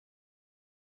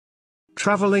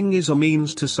Traveling is a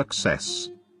means to success.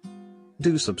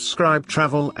 Do subscribe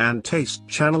Travel and Taste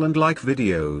channel and like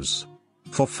videos.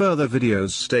 For further videos,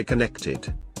 stay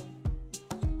connected.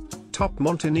 Top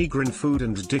Montenegrin food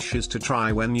and dishes to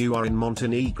try when you are in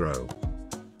Montenegro.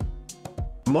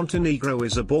 Montenegro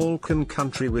is a Balkan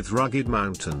country with rugged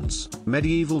mountains,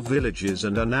 medieval villages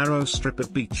and a narrow strip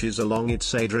of beaches along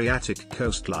its Adriatic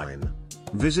coastline.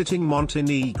 Visiting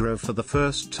Montenegro for the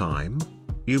first time?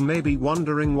 You may be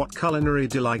wondering what culinary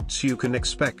delights you can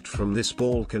expect from this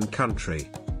Balkan country.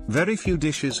 Very few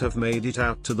dishes have made it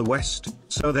out to the West,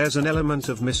 so there's an element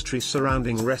of mystery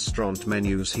surrounding restaurant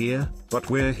menus here,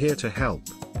 but we're here to help.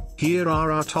 Here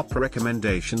are our top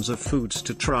recommendations of foods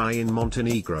to try in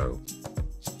Montenegro.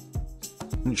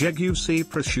 Njegusi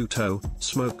prosciutto,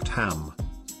 smoked ham.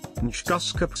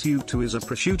 Njegusi prosciutto is a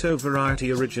prosciutto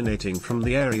variety originating from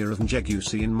the area of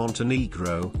Njegusi in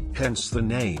Montenegro, hence the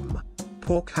name.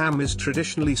 Pork ham is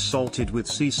traditionally salted with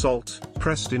sea salt,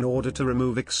 pressed in order to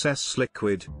remove excess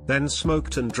liquid, then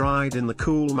smoked and dried in the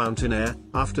cool mountain air,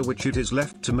 after which it is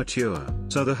left to mature,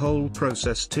 so the whole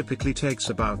process typically takes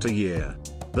about a year.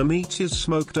 The meat is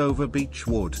smoked over beech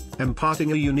wood,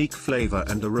 imparting a unique flavor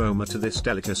and aroma to this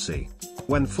delicacy.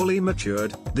 When fully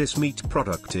matured, this meat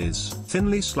product is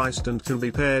thinly sliced and can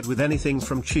be paired with anything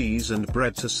from cheese and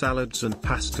bread to salads and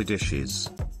pasta dishes.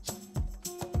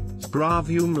 Brav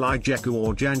Mlijeku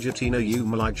or Janjetina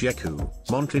Mlijeku,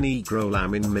 Montenegro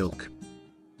lamb in milk.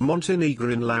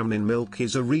 Montenegrin lamb in milk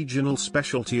is a regional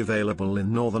specialty available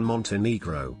in northern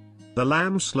Montenegro. The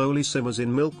lamb slowly simmers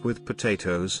in milk with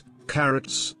potatoes,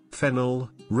 carrots, fennel,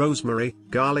 rosemary,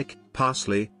 garlic,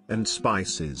 parsley, and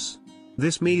spices.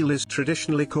 This meal is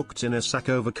traditionally cooked in a sack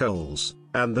over coals,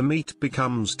 and the meat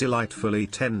becomes delightfully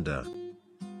tender.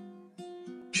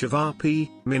 Ćevapi,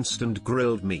 minced and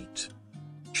grilled meat.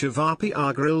 Ćevapi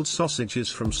are grilled sausages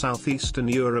from southeastern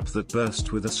Europe that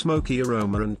burst with a smoky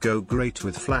aroma and go great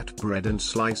with flatbread and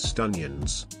sliced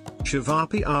onions.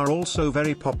 Ćevapi are also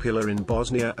very popular in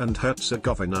Bosnia and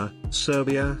Herzegovina,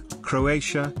 Serbia,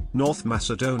 Croatia, North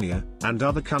Macedonia, and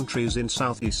other countries in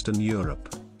southeastern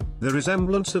Europe. The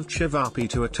resemblance of Ćevapi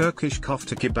to a Turkish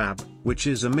kofta kebab, which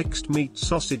is a mixed meat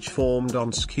sausage formed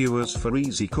on skewers for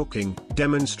easy cooking,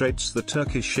 demonstrates the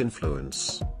Turkish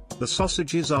influence. The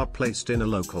sausages are placed in a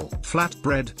local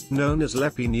flatbread, known as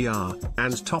lepinja,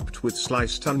 and topped with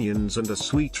sliced onions and a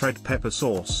sweet red pepper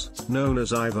sauce, known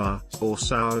as ayvar, or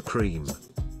sour cream.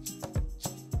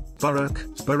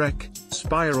 Burek,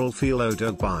 spiral phyllo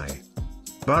dough pie.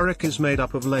 Borek is made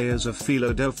up of layers of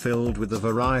phyllo dough filled with a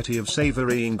variety of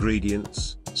savory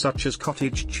ingredients, such as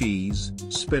cottage cheese,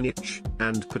 spinach,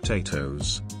 and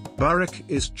potatoes. Borek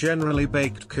is generally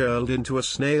baked curled into a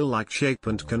snail-like shape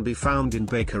and can be found in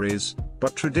bakeries,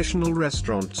 but traditional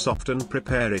restaurants often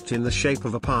prepare it in the shape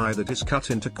of a pie that is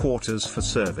cut into quarters for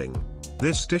serving.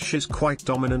 This dish is quite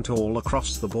dominant all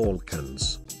across the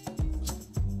Balkans.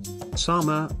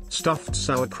 Sarma, stuffed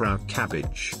sauerkraut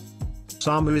cabbage.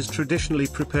 Sarma is traditionally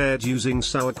prepared using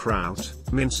sauerkraut,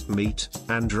 minced meat,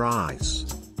 and rice.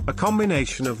 A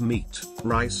combination of meat,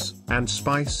 rice, and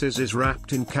spices is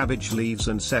wrapped in cabbage leaves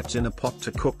and set in a pot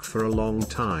to cook for a long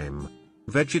time.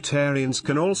 Vegetarians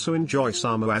can also enjoy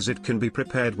sarma as it can be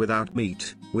prepared without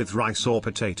meat, with rice or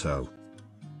potato.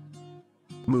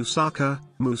 Musaka,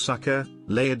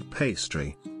 layered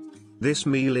pastry. This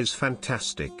meal is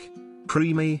fantastic.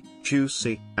 Creamy,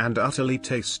 juicy, and utterly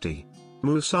tasty.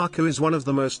 Moussaka is one of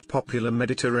the most popular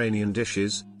Mediterranean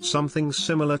dishes, something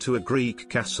similar to a Greek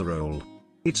casserole.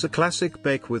 It's a classic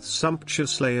bake with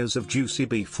sumptuous layers of juicy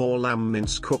beef or lamb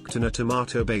mince cooked in a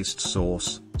tomato-based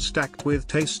sauce, stacked with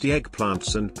tasty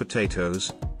eggplants and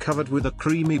potatoes, covered with a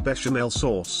creamy bechamel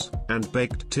sauce, and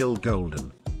baked till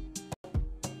golden.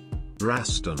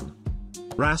 Rastan.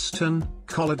 Rastan,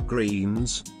 collard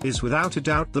greens, is without a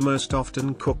doubt the most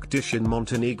often cooked dish in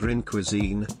Montenegrin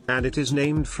cuisine, and it is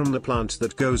named from the plant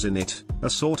that goes in it, a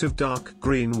sort of dark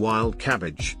green wild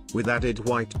cabbage, with added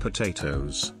white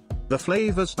potatoes. The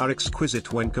flavors are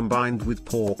exquisite when combined with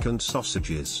pork and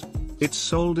sausages. It's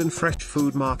sold in fresh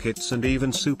food markets and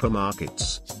even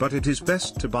supermarkets, but it is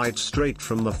best to buy it straight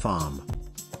from the farm.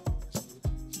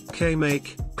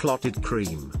 Kaymak, clotted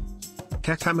cream.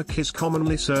 Kaymak is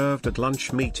commonly served at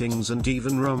lunch meetings and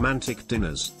even romantic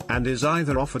dinners, and is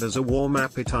either offered as a warm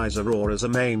appetizer or as a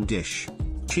main dish.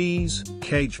 Cheese,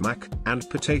 Kaymak, and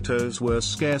potatoes were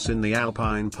scarce in the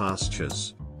alpine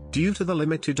pastures. Due to the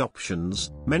limited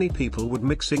options, many people would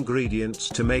mix ingredients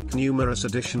to make numerous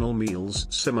additional meals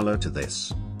similar to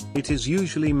this. It is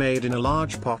usually made in a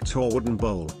large pot or wooden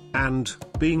bowl, and,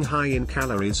 being high in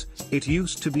calories, it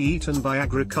used to be eaten by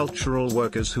agricultural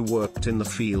workers who worked in the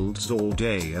fields all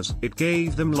day as it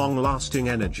gave them long-lasting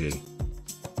energy.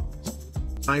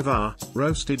 Ivar,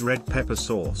 roasted red pepper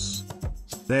sauce.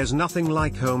 There's nothing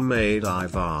like homemade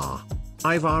Ivar.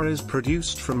 Ivar is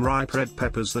produced from ripe red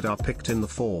peppers that are picked in the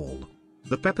fall.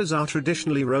 The peppers are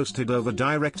traditionally roasted over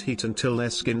direct heat until their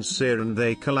skins sear and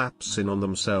they collapse in on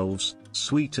themselves,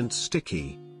 sweet and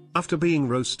sticky. After being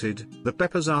roasted, the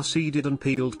peppers are seeded and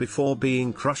peeled before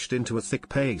being crushed into a thick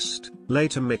paste,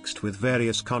 later mixed with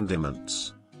various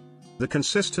condiments. The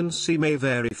consistency may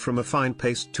vary from a fine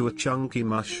paste to a chunky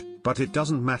mush, but it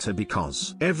doesn't matter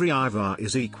because every Ivar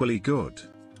is equally good.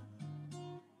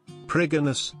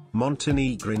 Priganas,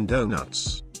 Montenegrin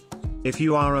donuts. If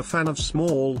you are a fan of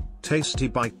small, tasty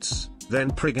bites,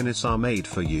 then priganas are made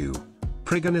for you.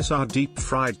 Priganas are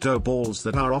deep-fried dough balls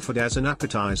that are offered as an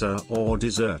appetizer or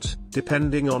dessert,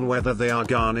 depending on whether they are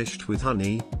garnished with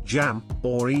honey, jam,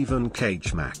 or even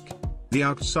Kaymak. The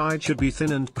outside should be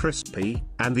thin and crispy,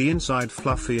 and the inside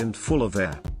fluffy and full of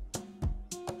air.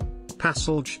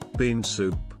 Passilge, bean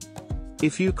soup.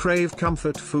 If you crave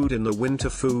comfort food in the winter,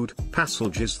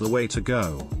 passilge is the way to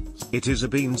go. It is a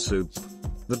bean soup.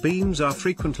 The beans are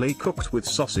frequently cooked with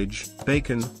sausage,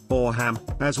 bacon, or ham,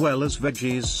 as well as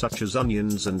veggies such as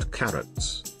onions and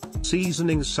carrots.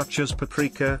 Seasonings such as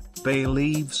paprika, bay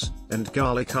leaves, and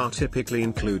garlic are typically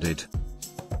included.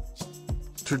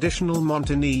 Traditional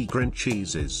Montenegrin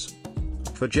cheeses.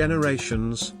 For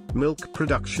generations, milk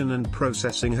production and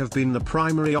processing have been the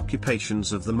primary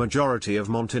occupations of the majority of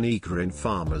Montenegrin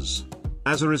farmers.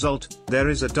 As a result, there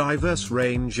is a diverse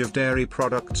range of dairy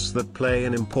products that play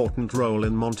an important role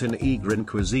in Montenegrin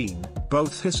cuisine,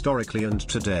 both historically and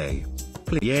today.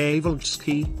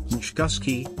 Plijevaljski,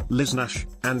 Njegusi, Liznash,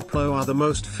 and Plo are the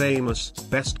most famous,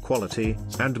 best quality,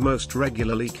 and most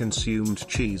regularly consumed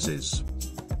cheeses.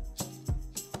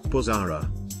 Buzara.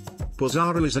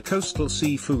 Buzara is a coastal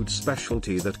seafood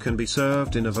specialty that can be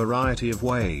served in a variety of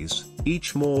ways,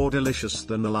 each more delicious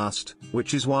than the last,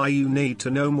 which is why you need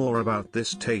to know more about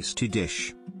this tasty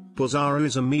dish. Buzara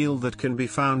is a meal that can be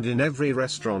found in every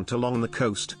restaurant along the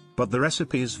coast, but the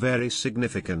recipes vary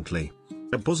significantly.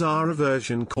 A Buzara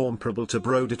version comparable to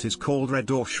brodet is called red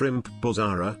or shrimp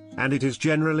Buzara, and it is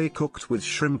generally cooked with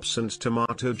shrimps and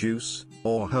tomato juice,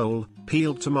 or whole,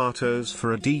 peeled tomatoes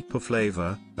for a deeper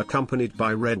flavor, accompanied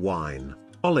by red wine,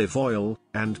 olive oil,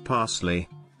 and parsley.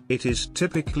 It is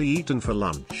typically eaten for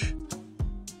lunch.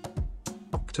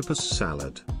 Octopus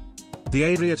salad. The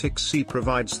Adriatic Sea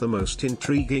provides the most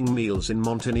intriguing meals in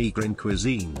Montenegrin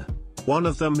cuisine. One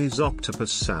of them is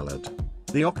octopus salad.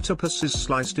 The octopus is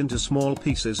sliced into small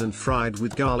pieces and fried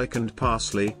with garlic and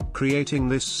parsley, creating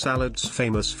this salad's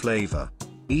famous flavor.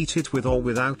 Eat it with or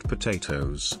without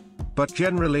potatoes. But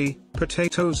generally,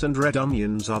 potatoes and red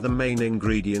onions are the main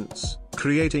ingredients,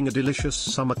 creating a delicious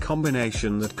summer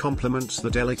combination that complements the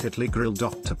delicately grilled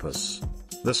octopus.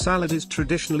 The salad is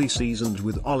traditionally seasoned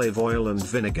with olive oil and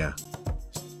vinegar.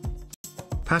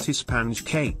 Patispanj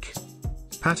cake.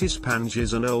 Patispanj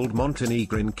is an old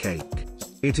Montenegrin cake.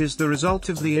 It is the result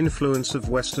of the influence of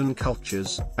Western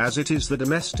cultures, as it is the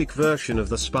domestic version of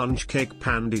the sponge cake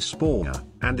pandispora,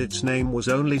 and its name was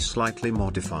only slightly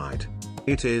modified.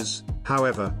 It is,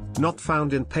 however, not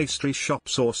found in pastry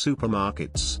shops or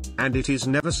supermarkets, and it is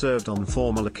never served on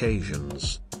formal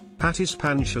occasions.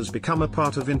 Patispanj has become a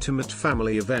part of intimate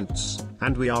family events,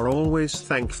 and we are always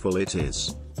thankful it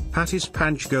is.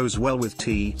 Patispanj goes well with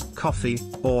tea, coffee,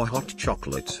 or hot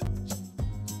chocolate.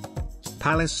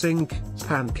 Palisink,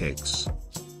 pancakes.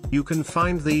 You can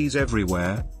find these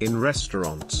everywhere, in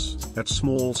restaurants, at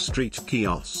small street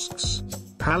kiosks.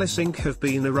 Palisink have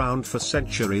been around for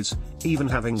centuries, even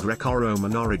having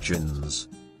Greco-Roman origins.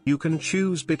 You can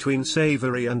choose between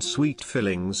savory and sweet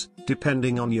fillings,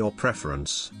 depending on your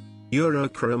preference.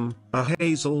 Eurocrem, a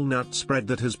hazelnut spread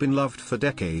that has been loved for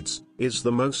decades, is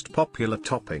the most popular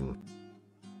topping.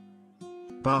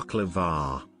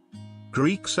 Baklava.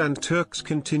 Greeks and Turks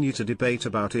continue to debate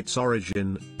about its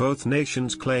origin, both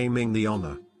nations claiming the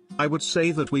honor. I would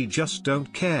say that we just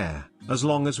don't care, as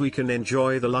long as we can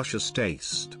enjoy the luscious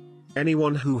taste.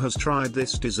 Anyone who has tried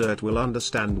this dessert will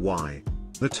understand why.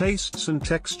 The tastes and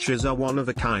textures are one of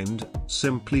a kind,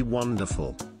 simply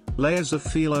wonderful. Layers of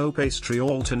Phyllo pastry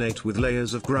alternate with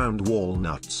layers of ground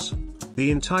walnuts.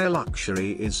 The entire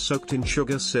luxury is soaked in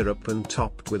sugar syrup and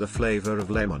topped with a flavor of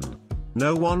lemon.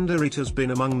 No wonder it has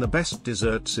been among the best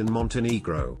desserts in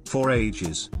Montenegro for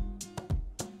ages.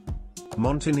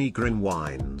 Montenegrin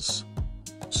wines.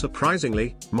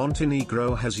 Surprisingly,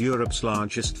 Montenegro has Europe's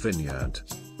largest vineyard.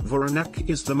 Vrhunska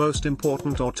is the most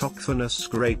important autochthonous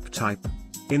grape type.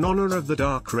 In honor of the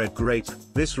dark red grape,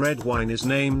 this red wine is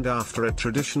named after a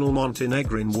traditional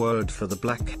Montenegrin word for the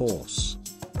black horse.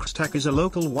 Vrhunska is a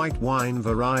local white wine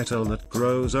varietal that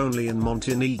grows only in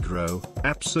Montenegro,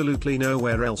 absolutely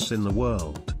nowhere else in the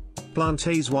world.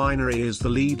 Planta's Winery is the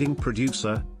leading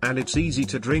producer, and its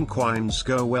easy-to-drink wines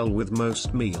go well with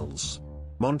most meals.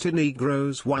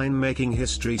 Montenegro's winemaking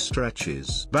history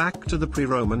stretches back to the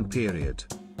pre-Roman period.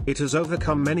 It has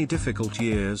overcome many difficult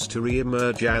years to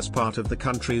re-emerge as part of the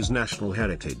country's national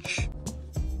heritage.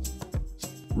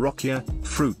 Rakia,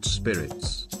 fruit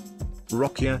spirits.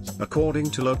 Rakia,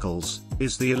 according to locals,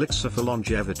 is the elixir for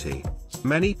longevity.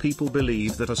 Many people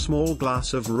believe that a small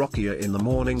glass of rakia in the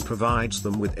morning provides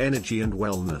them with energy and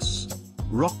wellness.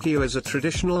 Rakia is a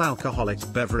traditional alcoholic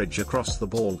beverage across the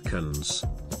Balkans.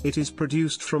 It is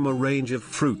produced from a range of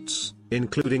fruits,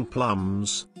 including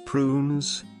plums,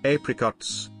 prunes,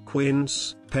 apricots,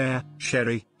 quince, pear,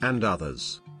 cherry, and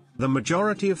others. The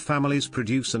majority of families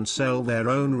produce and sell their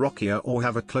own rakia or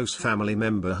have a close family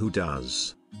member who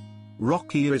does.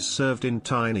 Rakia is served in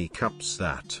tiny cups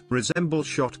that resemble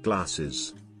shot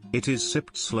glasses. It is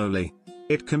sipped slowly.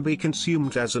 It can be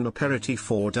consumed as an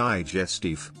aperitif or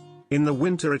digestive. In the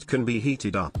winter it can be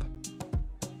heated up.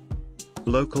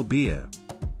 Local beer.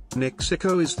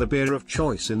 Njegusi is the beer of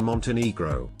choice in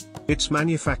Montenegro. It's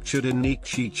manufactured in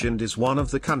Njegusi and is one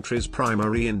of the country's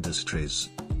primary industries.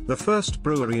 The first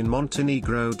brewery in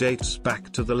Montenegro dates back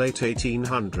to the late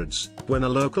 1800s, when a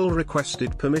local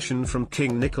requested permission from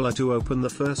King Nicola to open the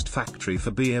first factory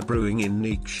for beer brewing in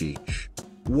Njegusi.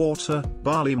 Water,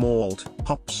 barley malt,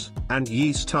 hops, and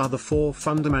yeast are the four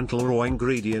fundamental raw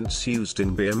ingredients used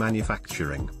in beer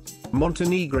manufacturing.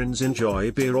 Montenegrins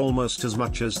enjoy beer almost as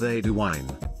much as they do wine.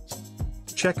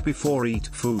 Check before eat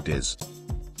foodies.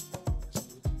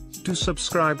 To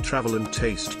subscribe Travel and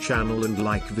Taste channel and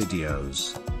like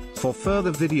videos. For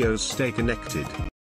further videos stay connected.